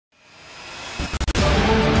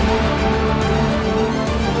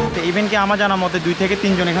Even কি আমার জানা মতে 2 থেকে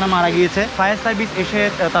 3 জন এখানে মারা গিয়েছে। ফায়ার সার্ভিস এসে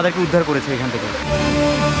তাদেরকে উদ্ধার করেছে এখান থেকে।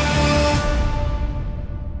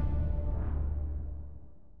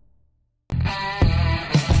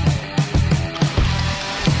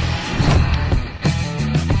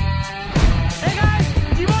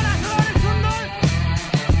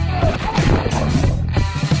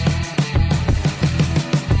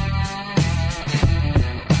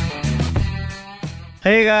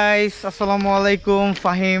 Hey guys, Assalamualaikum,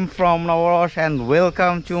 Fahim from Novo Rosh and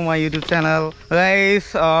welcome to my YouTube channel. Guys,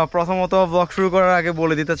 প্রথমত ব্লগ শুরু করার আগে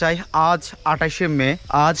বলে দিতে চাই আজ 28শে মে,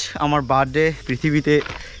 আজ আমার বার্থডে। পৃথিবীতে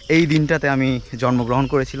এই দিনটাতে আমি জন্মগ্রহণ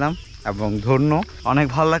করেছিলাম এবং ধন্য, অনেক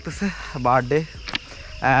ভালো লাগতেছে বার্থডে।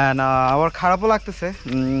 অ্যান্ড আবার খারাপও লাগতেছে,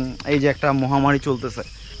 এই যে একটা মহামারী চলতেছে,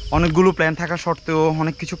 অনেকগুলো প্ল্যান থাকা সত্ত্বেও,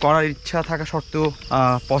 অনেক কিছু করার ইচ্ছা থাকা সত্ত্বেও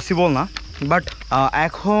পসিবল না। বাট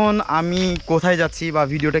এখন আমি কোথায় যাচ্ছি বা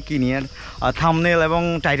ভিডিওটা কী নিয়ে থাম্বনেল এবং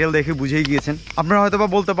টাইটেল দেখে বুঝেই গিয়েছেন। আপনারা হয়তো বা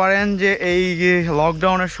বলতে পারেন যে এই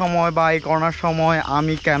লকডাউনের সময় বা এই করোনার সময়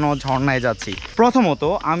আমি কেন ঝর্ণায় যাচ্ছি। প্রথমত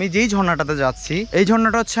আমি যেই ঝর্ণাটাতে যাচ্ছি, এই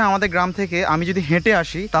ঝর্ণাটা হচ্ছে আমাদের গ্রাম থেকে আমি যদি হেঁটে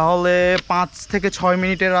আসি তাহলে 5 থেকে 6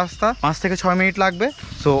 মিনিটের রাস্তা, 5 থেকে 6 মিনিট লাগবে।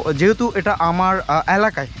 সো যেহেতু এটা আমার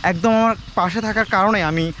এলাকায় একদম আমার পাশে থাকার কারণে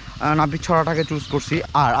আমি নাপিত ছড়াটাকে চুজ করছি।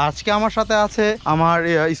 আর আজকে আমার সাথে আছে আমার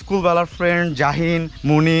স্কুলবেলার ফ্রেন্ড জাহিন,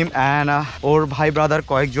 মুনিম অ্যান্ড ওর ভাই ব্রাদার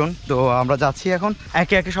কয়েকজন। তো আমরা যাচ্ছি এখন,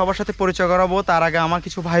 একে একে সবার সাথে পরিচয় করাবো। তার আগে আমার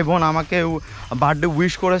কিছু ভাই বোন আমাকে বার্থডে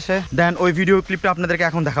উইশ করেছে, দেন ওই ভিডিও ক্লিপটা আপনাদেরকে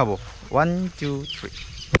এখন দেখাবো। 1 2 3।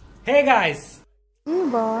 হে গাইস,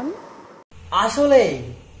 বল আসলে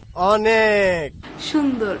অনেক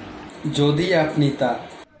সুন্দর যদি আপনি তা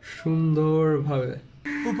সুন্দরভাবে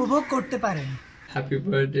উপভোগ করতে পারেন। Happy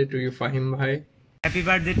birthday to you Fahim ভাই। Happy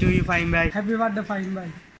birthday to you Fahim ভাই। হ্যাপি বার্থডে ফাহিম ভাই।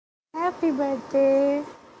 Happy birthday.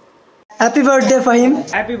 Happy birthday Fahim.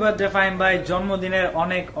 Happy birthday Fahim ভাই, জন্মদিনের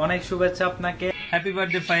অনেক অনেক শুভেচ্ছা আপনাকে। হ্যাপি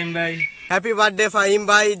বার্থডে ফাহিম ভাই। হ্যাপি বার্থডে ফাহিম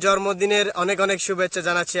ভাই, জন্মদিনের অনেক অনেক শুভেচ্ছা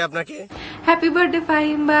জানাচ্ছি আপনাকে। হ্যাপি বার্থডে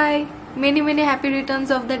ফাহিম ভাই, many many happy Returns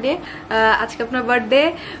of the day. আজকে আপনার বার্থডে,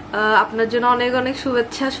 আপনার জন্য অনেক অনেক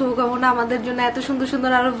শুভেচ্ছা, শুভকামনা। আমাদের জন্য এত সুন্দর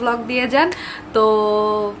সুন্দর আরো ব্লগ দিয়ে যান।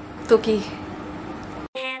 তো কি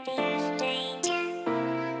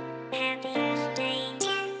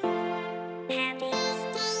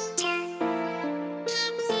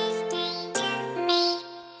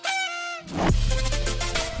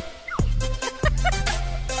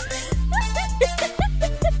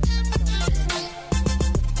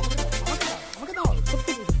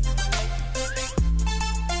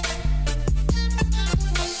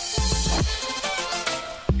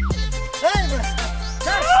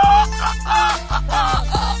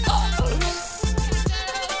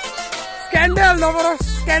স্ক্যান্ডেল, নব রস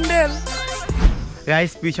স্ক্যান্ডেল।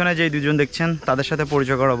 গাইস, পিছনে যে দুজন দেখছেন তাদের সাথে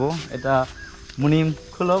পরিচয় করাবো। এটা মুনিম,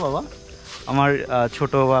 খুলো বাবা, আমার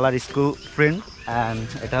ছোটোবেলার স্কুল ফ্রেন্ড। অ্যান্ড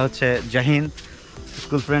এটা হচ্ছে জাহিন,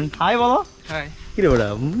 স্কুল ফ্রেন্ড। হাই বলো। হাই। কিরে ওটা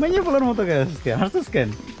মেয়ে বলার মতো হাসছিস কেন?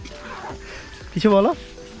 কিছু বলো।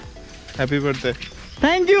 Happy birthday.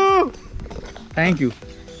 Thank you, thank you.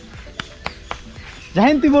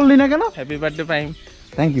 Jahin তুই বললি না কেন? Happy birthday Fahim.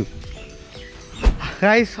 Thank you.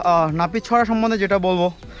 Guys, নাপিত ছড়া সম্বন্ধে যেটা বলবো,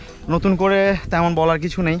 নতুন করে তেমন বলার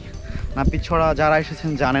কিছু নেই। নাপিত ছড়া যারা এসেছেন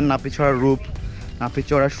জানেন নাপিত ছড়ার রূপ, নাপিত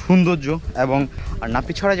ছড়ার সৌন্দর্য। এবং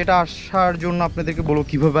নাপিত ছড়া যেটা আসার জন্য আপনাদেরকে বলবো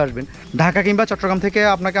কীভাবে আসবেন। ঢাকা কিংবা চট্টগ্রাম থেকে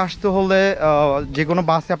আপনাকে আসতে হলে যে কোনো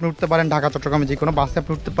বাসে আপনি উঠতে পারেন, ঢাকা চট্টগ্রামে যে কোনো বাসে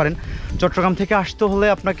আপনি উঠতে পারেন। চট্টগ্রাম থেকে আসতে হলে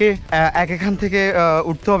আপনাকে এখান থেকে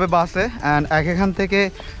উঠতে হবে বাসে। অ্যান্ড এখান থেকে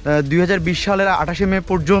 2020 সালের 28শে মে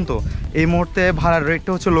পর্যন্ত এই মুহূর্তে ভাড়ার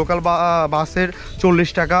রেটটা হচ্ছে লোকাল বাসের 40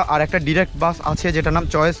 টাকা। আর একটা ডিরেক্ট বাস আছে যেটার নাম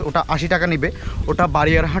চয়েস, ওটা 80 টাকা নেবে, ওটা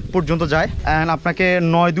বারিয়ারহাট পর্যন্ত যায়। অ্যান্ড আপনাকে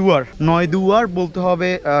নয়দুয়ার বলতে হবে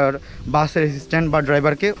বাসের অ্যাসিস্ট্যান্ট বা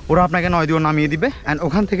ড্রাইভারকে, ওরা আপনাকে নয়দুয়ার নামিয়ে দিবে। অ্যান্ড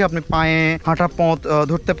ওখান থেকে আপনি পায়ে হাঁটা পথ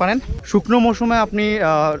ধরতে পারেন। শুকনো মৌসুমে আপনি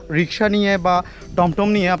রিক্সা নিয়ে বা টমটম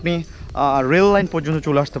নিয়ে আপনি রেল লাইন পর্যন্ত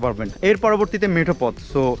চলে আসতে পারবেন। এর পরবর্তীতে মেঠো পথ।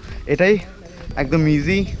 সো এটাই একদম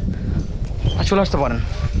ইজি, চলে আসতে পারেন।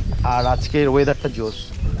 আর আজকের ওয়েদারটা জোস।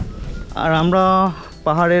 আর আমরা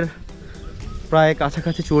পাহাড়ের প্রায়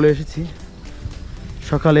কাছাকাছি চলে এসেছি।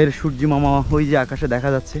 সকালের সূর্য মামা ওই যে আকাশে দেখা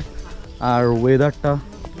যাচ্ছে, আর ওয়েদারটা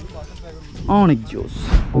অনেক জোস।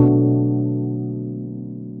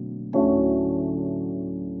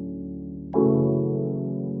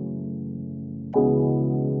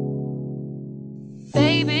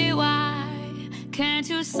 Baby, why can't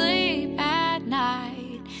you sleep at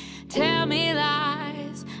night? Tell me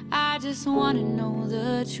lies, I just wanna know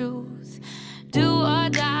the truth. Do or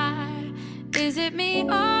die, is it me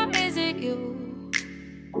or is it you?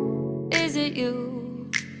 Is it you?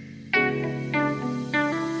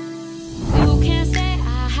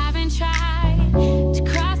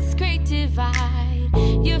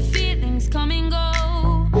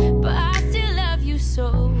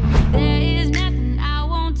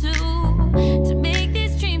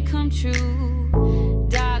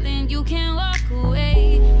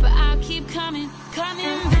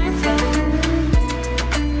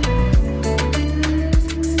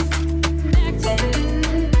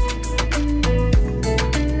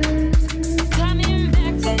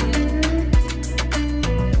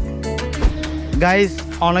 Guys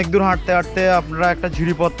অনেক দূর হাঁটতে হাঁটতে আপনারা একটা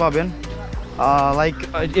ঝিরিপথ পাবেন লাইক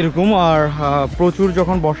এরকম। আর প্রচুর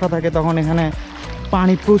যখন বর্ষা থাকে তখন এখানে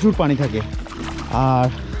প্রচুর পানি থাকে, আর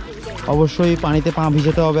অবশ্যই পানিতে পা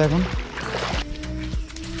ভিজাতে হবে এখন।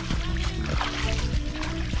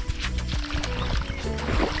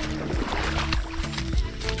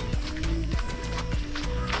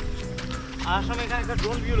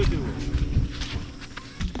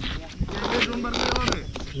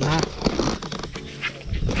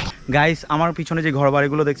 গাইস আমার পিছনে যে ঘর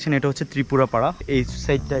বাড়িগুলো দেখছেন এটা হচ্ছে ত্রিপুরা পাড়া। এই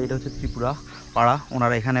সাইডটা এটা হচ্ছে ত্রিপুরা পাড়া,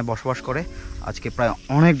 ওনারা এখানে বসবাস করে আজকে প্রায়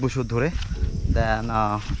অনেক বছর ধরে। দেন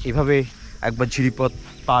এইভাবে একবার ঝিরিপথ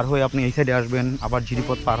পার হয়ে আপনি এই সাইডে আসবেন, আবার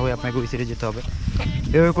ঝিরিপথ পার হয়ে আপনাকে ওই সাইডে যেতে হবে।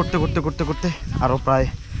 এভাবে করতে করতে করতে করতে আরও প্রায়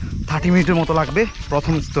 30 মিনিটের মতো লাগবে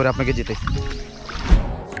প্রথম স্তরে আপনাকে যেতে।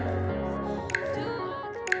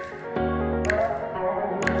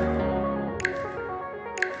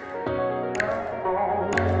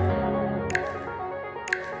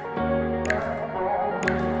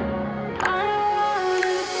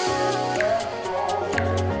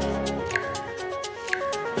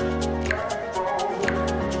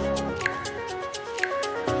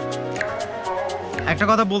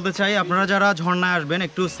 একটা কথা বলতে চাই, আপনারা যারা ঝর্ণায় আসবেন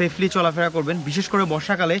একটু সেফলি চলাফেরা করবেন, বিশেষ করে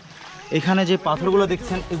বর্ষাকালে। এখানে যে পাথরগুলো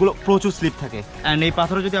দেখছেন এগুলো প্রচুর স্লিপ থাকে, অ্যান্ড এই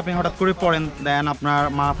পাথরে যদি আপনি হঠাৎ করে পড়েন দেন আপনার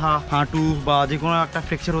মাথা, হাঁটু বা যে কোনো একটা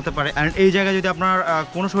ফ্র্যাকচার হতে পারে। অ্যান্ড এই জায়গায় যদি আপনার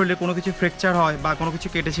কোনো শরীরে কোনো কিছু ফ্র্যাকচার হয় বা কোনো কিছু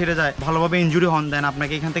কেটে ছেড়ে যায়, ভালোভাবে ইনজুরি হন, দেন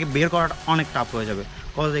আপনাকে এখান থেকে বের করাটা অনেক টাফ হয়ে যাবে।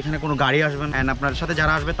 বিকজ এখানে কোনো গাড়ি আসবেন, অ্যান্ড আপনার সাথে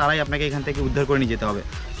যারা আসবে তারাই আপনাকে এখান থেকে উদ্ধার করে নিয়ে যেতে হবে।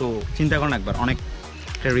 তো চিন্তা করেন একবার, অনেক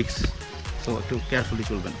একটা রিস্ক, তো একটু কেয়ারফুলি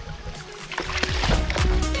চলবেন।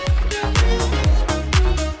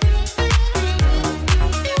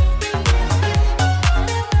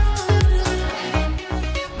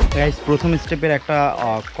 গাইস প্রথম স্টেপের একটা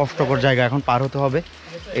কষ্টকর জায়গা এখন পার হতে হবে।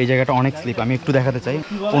 এই জায়গাটা অনেক স্লিপ, আমি একটু দেখাতে চাই।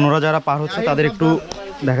 অন্যরা যারা পার হচ্ছে তাদের একটু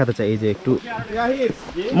দেখাতে চাই। এই যে একটু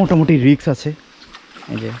মোটামুটি রিস্ক আছে,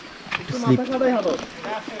 এই যে একটু স্লিপ,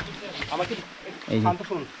 এই যে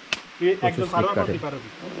প্রচুর স্লিপ কাটে।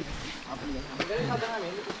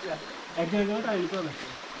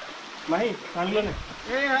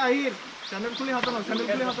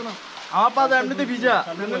 আমার পা এমনিতে ভিজা,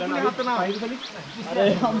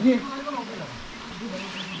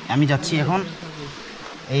 আমি যাচ্ছি এখন।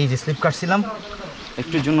 এই যে স্লিপ কাটছিলাম,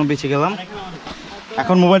 একটুর জন্য বেঁচে গেলাম।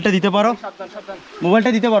 এখন মোবাইলটা দিতে পারো,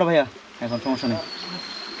 মোবাইলটা দিতে পারো ভাইয়া, এখন সমস্যা নেই।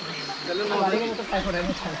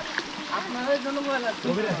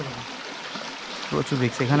 প্রচুর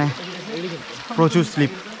রিস্ক এখানে, প্রচুর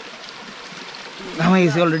স্লিপ, ঘামে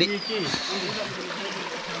গেছি অলরেডি।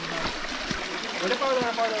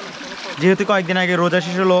 যেহেতু কয়েকদিন আগে রোজা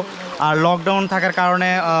শেষ হলো আর লকডাউন থাকার কারণে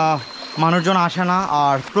মানুষজন আসে না,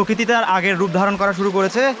 আর প্রকৃতিতে আগের রূপ ধারণ করা শুরু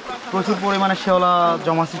করেছে। প্রচুর পরিমাণে শেওলা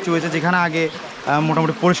জমা সৃষ্টি হয়েছে, যেখানে আগে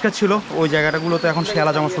মোটামুটি পরিষ্কার ছিল ওই জায়গাটাগুলোতে এখন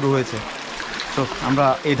শেওলা জমা শুরু হয়েছে। তো আমরা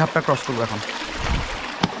এই ধাপটা ক্রস করবো এখন।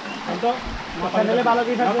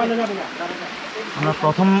 আমরা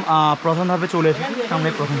প্রথম ধাপে চলে এসেছি, সামনে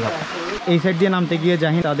প্রথম ধাপ। এই সাইড দিয়ে নামতে গিয়ে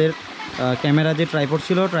জাহিদ তাদের ক্যামেরা যে ট্রাইপড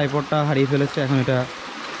ছিল, ট্রাইপডটা হারিয়ে ফেলেছে, এখন এটা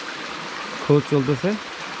খোঁজ চলতেছে।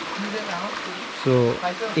 সো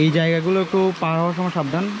এই জায়গাগুলো একটু পার হওয়ার সময়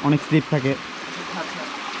সাবধান, অনেক স্লিপ থাকে।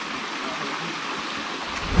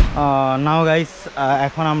 নাও গাইস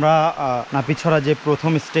এখন আমরা নাপিতছড়া যে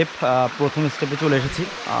প্রথম স্টেপে চলে এসেছি।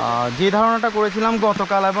 যে ধারণাটা করেছিলাম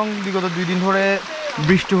গতকাল এবং বিগত 2 দিন ধরে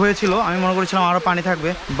বৃষ্টি হয়েছিল, আমি মনে করেছিলাম আরও পানি থাকবে,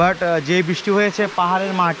 বাট যে বৃষ্টি হয়েছে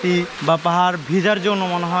পাহাড়ের মাটি বা পাহাড় ভিজার জন্য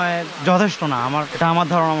মনে হয় যথেষ্ট না, এটা আমার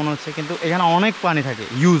ধারণা মনে হচ্ছে। কিন্তু এখানে অনেক পানি থাকে,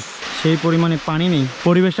 সেই পরিমাণে পানি নেই।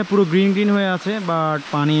 পরিবেশটা পুরো গ্রিন হয়ে আছে, বাট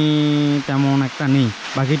পানি তেমন একটা নেই।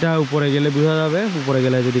 বাকিটা উপরে গেলে বোঝা যাবে, উপরে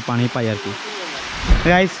গেলে যদি পানি পাই আর কি।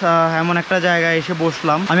 গাইস এমন একটা জায়গায় এসে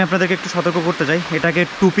বসলাম, আমি আপনাদেরকে একটু সতর্ক করতে চাই। এটাকে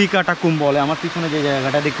টুপি কাটা কুম বলে। আমার পিছনে যে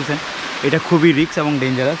জায়গাটা দেখতেছেন এটা খুবই রিস্ক এবং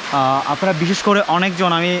ডেঞ্জারাস। আপনারা বিশেষ করে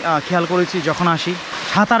অনেকজন, আমি খেয়াল করেছি যখন আসি,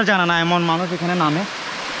 সাঁতার জানা না এমন মানুষ এখানে নামে,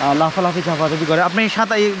 লাফালাফি ঝাপাঝাপি করে। আপনি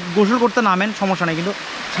গোসল করতে নামেন সমস্যা নেই, কিন্তু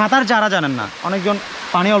সাঁতার যারা জানেন না, অনেকজন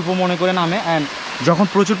পানি অল্প মনে করে নামে। অ্যান্ড যখন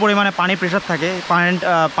প্রচুর পরিমাণে পানি প্রেশার থাকে,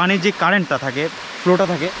 পানির যে কারেন্টটা থাকে, ফ্লোটা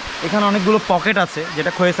থাকে, এখানে অনেকগুলো পকেট আছে,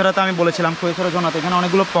 যেটা খোয়েছড়াতে আমি বলেছিলাম, খোয়েছড়া জোনাতে এখানে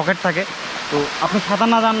অনেকগুলো পকেট থাকে। তো আপনি সাঁতার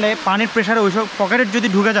না জানলে পানির প্রেশারে ওইসব পকেটের যদি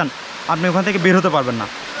ঢুকে যান, আপনি ওখান থেকে বের হতে পারবেন না।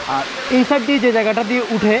 আর এই সাইড দিয়ে যে জায়গাটা দিয়ে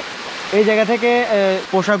উঠে, এই জায়গা থেকে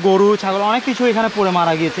পোষা গরু, ছাগল অনেক কিছু এখানে পড়ে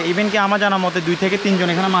মারা গিয়েছে। ইভেন কি আমার জানা মতে 2 থেকে 3 জন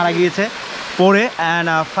এখানে মারা গিয়েছে পড়ে, অ্যান্ড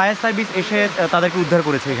ফায়ার সার্ভিস এসে তাদেরকে উদ্ধার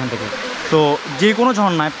করেছে এখান থেকে। তো যে কোনো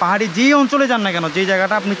ঝর্ণায়, পাহাড়ি যেই অঞ্চলে যান না কেন, যে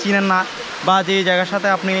জায়গাটা আপনি চিনেন না বা যে জায়গার সাথে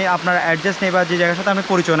আপনার অ্যাডজাস্ট নেই বা যে জায়গার সাথে আপনি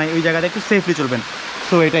পরিচয় নাই, ওই জায়গাতে একটু সেফলি চলবেন।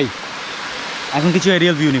 তো এটাই এখন কিছু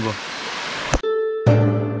এরিয়াল ভিউ নিব।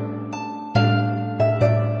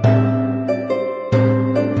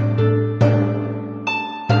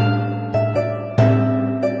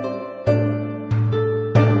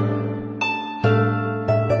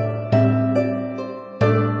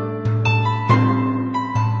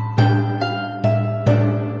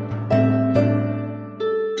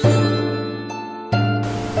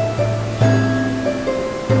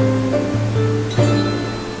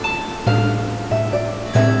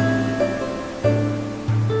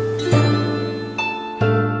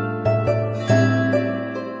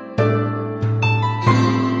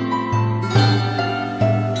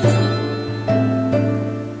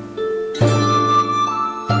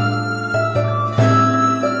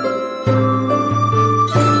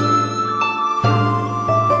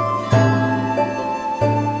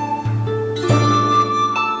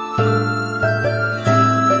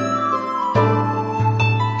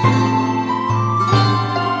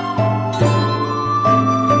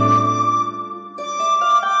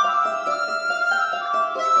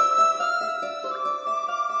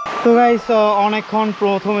 তো গাইস অনেকক্ষণ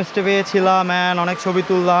প্রথম স্টেপে ছিলাম অ্যান্ড অনেক ছবি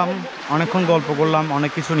তুললাম, অনেকক্ষণ গল্প করলাম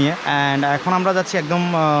অনেক কিছু নিয়ে। অ্যান্ড এখন আমরা যাচ্ছি একদম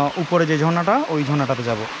উপরে যে ঝর্ণাটা, ওই ঝর্ণাটাতে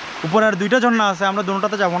যাব। উপরে আর দুইটা ঝর্ণা আছে, আমরা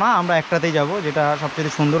দুটোটাতে যাব না, আমরা একটাতেই যাব, যেটা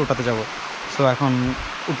সবচেয়ে সুন্দর ওটাতে যাব। সো এখন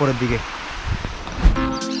উপরের দিকে।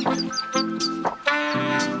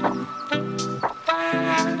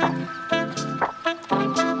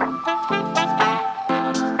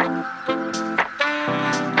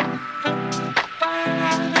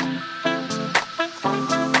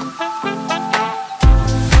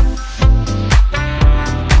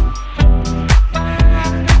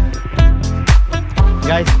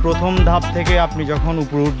 প্রথম ধাপ থেকে আপনি যখন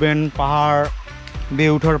উপরে উঠবেন, পাহাড়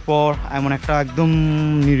বেয়ে ওঠার পর এমন একটা একদম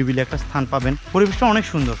নিরিবিলি একটা স্থান পাবেন। পরিবেশটা অনেক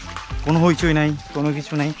সুন্দর, কোনো হইচই নাই, কোনো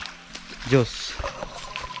কিছু নাই, জোস।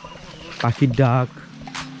 পাখির ডাক,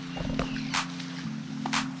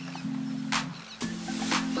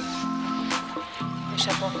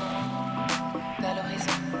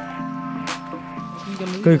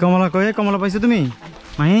 কই কমলা, কই কমলা পাইছো তুমি?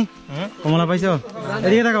 মাহি কমলা পাইছো?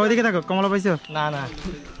 এদিকে থাকো, ওইদিকে থাকো। কমলা পাইছো? না না,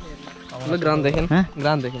 গ্রাম দেখেন। হ্যাঁ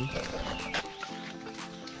গ্রাম দেখেন।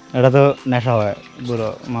 এটা তো নেশা হয়, পুরো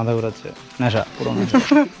মাথা ঘুরাচ্ছে, নেশা পুরো নেশা।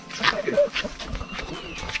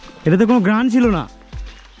 এটাতে কোনো গ্রান ছিল না,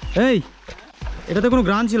 এই এটাতে কোনো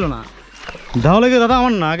গ্রান ছিল না। তাহলে কি দাদা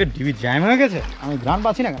আমার না আগে ডিবি জ্যাম হয়ে গেছে, আমি গ্রান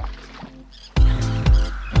পাচ্ছি না কেন?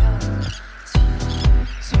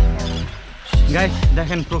 গাইস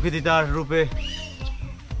দেখেন প্রকৃতিতার রূপে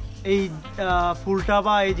এই ফুলটা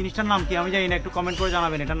বা এই জিনিসটার নাম কি আমি জানি না, একটু কমেন্ট করে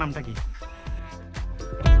জানাবেন এটার নামটা কি।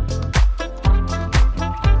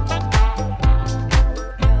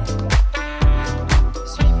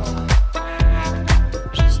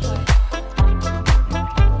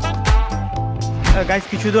 গাইস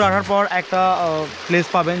কিছু দূর আসার পর একটা প্লেস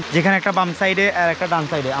পাবেন যেখানে একটা বাম সাইডে আর একটা ডান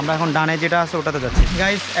সাইডে। আমরা এখন ডানে যেটা আছে ওটাতে যাচ্ছি।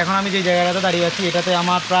 গাইস এখন আমি যে জায়গাটাতে দাঁড়িয়ে আছি এটাতে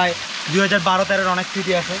আমার প্রায় 2012-13 অনেক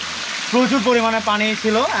স্মৃতি আছে। প্রচুর পরিমাণে পানি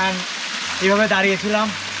ছিল অ্যান্ড এইভাবে দাঁড়িয়েছিলাম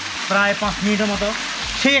প্রায় 5 মিনিটের মতো।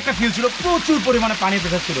 সেই একটা ফিল ছিল, প্রচুর পরিমাণে পানির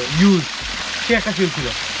প্রেসার ছিল, ইউজ, সেই একটা ফিল ছিল।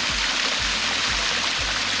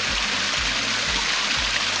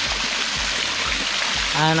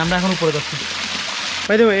 অ্যান্ড আমরা এখন উপরে যাচ্ছি।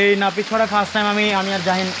 ভাই দেখো এই নাপিতছড়া ফার্স্ট টাইম আমি আর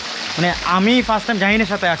জাহিন, মানে আমি ফার্স্ট টাইম জাহিনের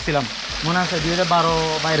সাথে আসছিলাম, মনে আছে 2012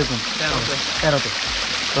 বা এরকম 13তে।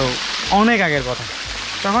 তো অনেক আগের কথা,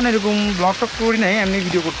 তখন এরকম ব্লগ টক করি নাই, এমনি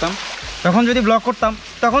ভিডিও করতাম। তখন যদি ব্লগ করতাম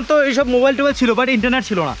তখন তো এইসব মোবাইল টোবাইল ছিল, বাট ইন্টারনেট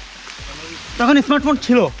ছিল না, তখন স্মার্টফোন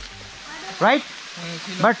ছিল রাইট,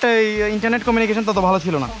 বাট এই ইন্টারনেট কমিউনিকেশন তত ভালো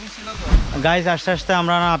ছিল না। গাইজ আস্তে আস্তে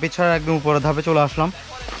আমরা নাপিতছড়ার একদম উপরের ধাপে চলে আসলাম।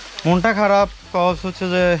 মনটা খারাপ, কজ হচ্ছে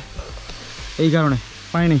যে এই কারণে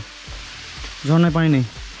পানি নেই, ঝর্ণায় পানি নেই।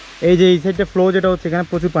 এই যে এই সাইডটা ফ্লো যেটা হচ্ছে এখানে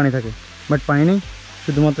প্রচুর পানি থাকে, বাট পানি নেই,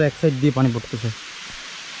 শুধুমাত্র এক সাইড দিয়ে পানি পড়তেছে,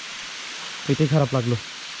 এটাই খারাপ লাগলো।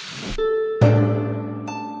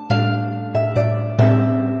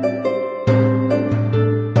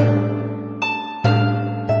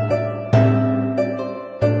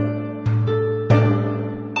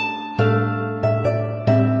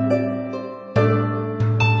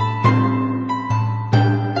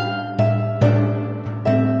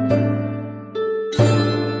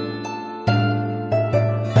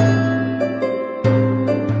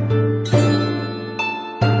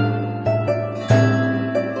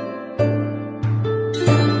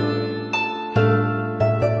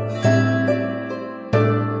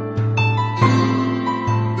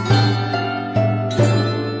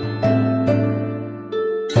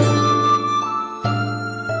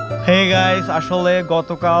 গাইস, আসলে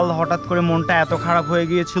গতকাল হঠাৎ করে মনটা এত খারাপ হয়ে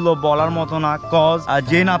গিয়েছিল বলার মতো না। কজ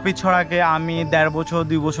যে নাপিত ছড়াকে আমি 1.5 বছর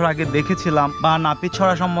 2 বছর আগে দেখেছিলাম, বা নাপিত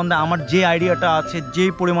ছড়া সম্বন্ধে আমার যে আইডিয়াটা আছে,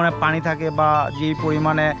 যেই পরিমাণে পানি থাকে বা যেই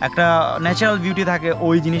পরিমাণে একটা ন্যাচারাল বিউটি থাকে,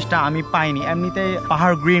 ওই জিনিসটা আমি পাইনি। এমনিতেই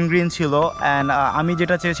পাহাড় গ্রিন গ্রিন ছিল অ্যান্ড আমি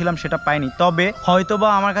যেটা চেয়েছিলাম সেটা পাইনি। তবে হয়তোবা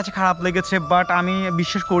আমার কাছে খারাপ লেগেছে, বাট আমি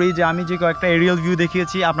বিশ্বাস করি যে আমি যে কয়েকটা এরিয়াল ভিউ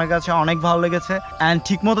দেখিয়েছি আপনার কাছে অনেক ভালো লেগেছে। অ্যান্ড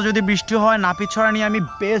ঠিকমতো যদি বৃষ্টি হয় নাপিত ছড়া নিয়ে আমি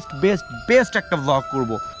বেস্ট একটা ব্লগ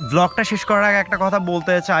করব। ব্লগটা শেষ করার আগে একটা কথা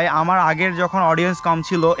বলতে চাই, আমার আগের যখন অডিয়েন্স কম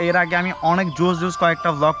ছিল, এর আগে আমি অনেক জোস কয়েকটা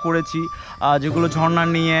ব্লগ করেছি, যেগুলো ঝর্ণা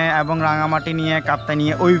নিয়ে এবং রাঙামাটি নিয়ে, কাপ্তাই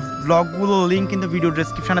নিয়ে। ওই ব্লগগুলো লিঙ্ক কিন্তু ভিডিও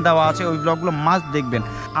ডেসক্রিপশনে দেওয়া আছে, ওই ব্লগগুলো মাস্ট দেখবেন।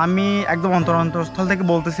 আমি একদম অন্তরস্থল থেকে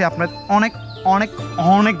বলতেছি, আপনার অনেক অনেক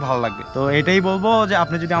অনেক ভালো লাগবে। তো এটাই বলবো যে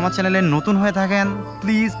আপনি যদি আমার চ্যানেলে নতুন হয়ে থাকেন,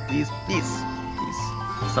 প্লিজ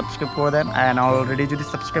সাবস্ক্রাইব করে দেন। অ্যান্ড অলরেডি যদি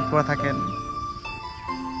সাবস্ক্রাইব করে থাকেন,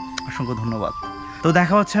 অসংখ্য ধন্যবাদ। তো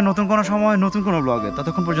দেখা হচ্ছে নতুন কোনো সময় নতুন কোনো ব্লগে।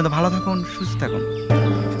 ততক্ষণ পর্যন্ত ভালো থাকুন, সুস্থ থাকুন।